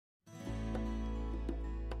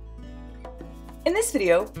In this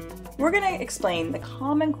video, we're going to explain the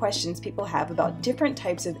common questions people have about different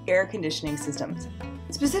types of air conditioning systems.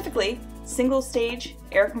 Specifically, single-stage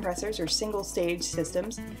air compressors or single-stage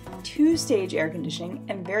systems, two-stage air conditioning,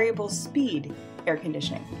 and variable speed air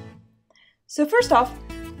conditioning. So first off,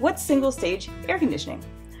 what's single-stage air conditioning?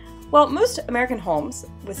 Well, most American homes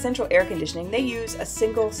with central air conditioning, they use a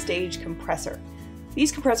single-stage compressor.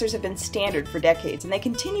 These compressors have been standard for decades, and they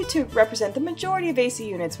continue to represent the majority of AC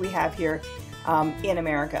units we have here in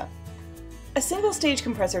America. A single-stage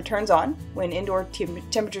compressor turns on when indoor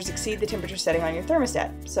temperatures exceed the temperature setting on your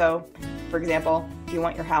thermostat. So, for example, if you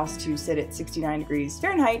want your house to sit at 69 degrees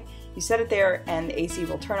Fahrenheit, you set it there and the AC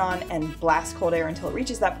will turn on and blast cold air until it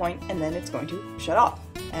reaches that point, and then it's going to shut off.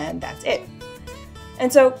 And that's it.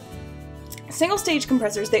 And so, single-stage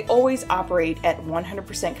compressors, they always operate at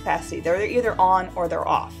 100% capacity. They're either on or they're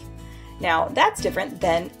off. Now, that's different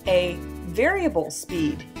than a variable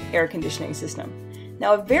speed air conditioning system.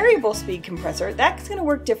 Now, a variable speed compressor, that's going to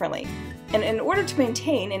work differently. And in order to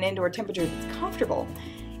maintain an indoor temperature that's comfortable,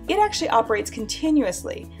 it actually operates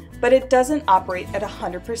continuously, but it doesn't operate at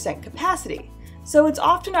 100% capacity. So it's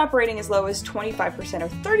often operating as low as 25% or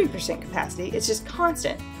 30% capacity. It's just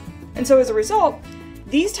constant. And so as a result,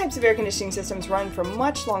 these types of air conditioning systems run for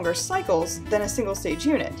much longer cycles than a single-stage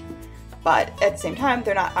unit. But at the same time,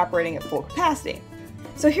 they're not operating at full capacity.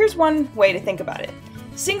 So here's one way to think about it.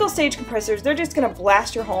 Single-stage compressors, they're just going to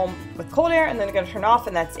blast your home with cold air and then they're going to turn off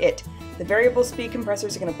and that's it. The variable speed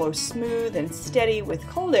compressors are going to blow smooth and steady with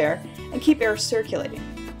cold air and keep air circulating.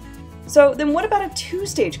 So then what about a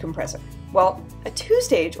two-stage compressor? Well, a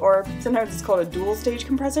two-stage, or sometimes it's called a dual-stage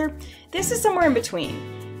compressor, this is somewhere in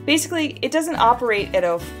between. Basically, it doesn't operate at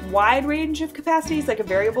a wide range of capacities like a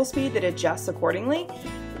variable speed that adjusts accordingly,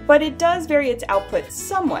 but it does vary its output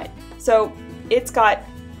somewhat. So it's got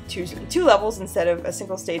two levels instead of a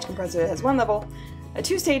single stage compressor that has one level. A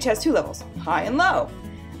two-stage has two levels, high and low.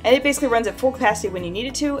 And it basically runs at full capacity when you need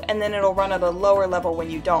it to, and then it'll run at a lower level when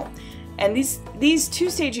you don't. And these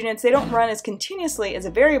two-stage units, they don't run as continuously as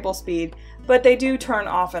a variable speed, but they do turn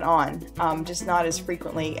off and on, just not as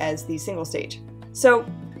frequently as the single stage. So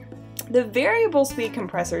the variable speed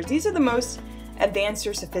compressors, these are the most advanced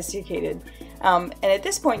or sophisticated. And at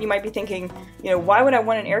this point you might be thinking, why would I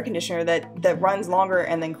want an air conditioner that runs longer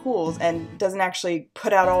and then cools and doesn't actually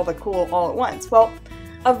put out all the cool all at once? Well,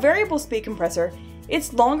 a variable speed compressor,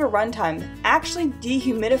 its longer runtime actually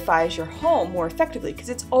dehumidifies your home more effectively because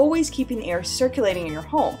it's always keeping the air circulating in your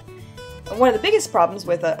home. And one of the biggest problems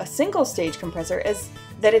with a single stage compressor is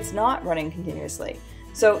that it's not running continuously.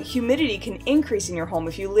 So humidity can increase in your home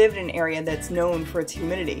if you live in an area that's known for its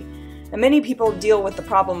humidity. And many people deal with the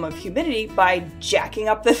problem of humidity by jacking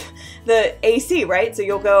up the AC, right? So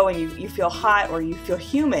you'll go and you feel hot or you feel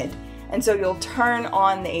humid, and so you'll turn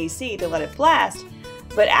on the AC to let it blast,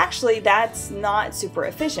 but actually that's not super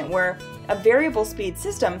efficient. Where a variable speed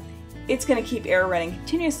system, it's going to keep air running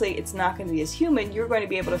continuously, it's not going to be as humid, you're going to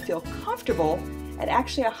be able to feel comfortable at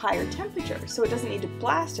actually a higher temperature, so it doesn't need to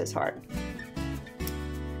blast as hard.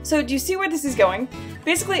 So do you see where this is going?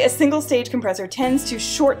 Basically, a single-stage compressor tends to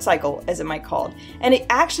short cycle, as it might be called, and it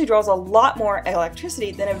actually draws a lot more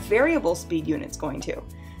electricity than a variable speed unit's going to.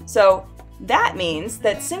 So that means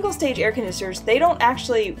that single-stage air conditioners, they don't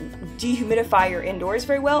actually dehumidify your indoors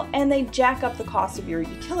very well, and they jack up the cost of your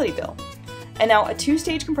utility bill. And now a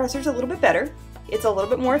two-stage compressor is a little bit better. It's a little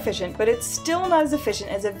bit more efficient, but it's still not as efficient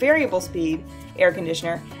as a variable speed air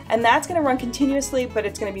conditioner, and that's going to run continuously, but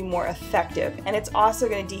it's going to be more effective, and it's also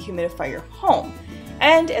going to dehumidify your home.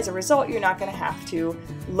 And as a result, you're not going to have to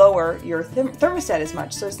lower your thermostat as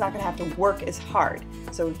much, so it's not going to have to work as hard.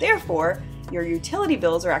 So therefore, your utility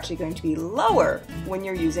bills are actually going to be lower when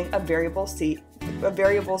you're using a variable speed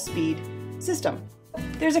system.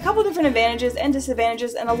 There's a couple different advantages and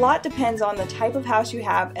disadvantages, and a lot depends on the type of house you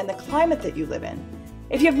have and the climate that you live in.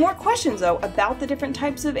 If you have more questions, though, about the different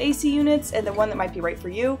types of AC units and the one that might be right for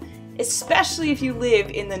you, especially if you live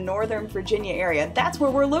in the Northern Virginia area, that's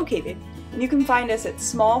where we're located. And you can find us at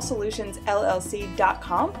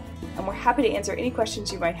smallsolutionsllc.com, and we're happy to answer any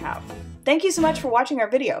questions you might have. Thank you so much for watching our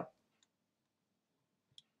video.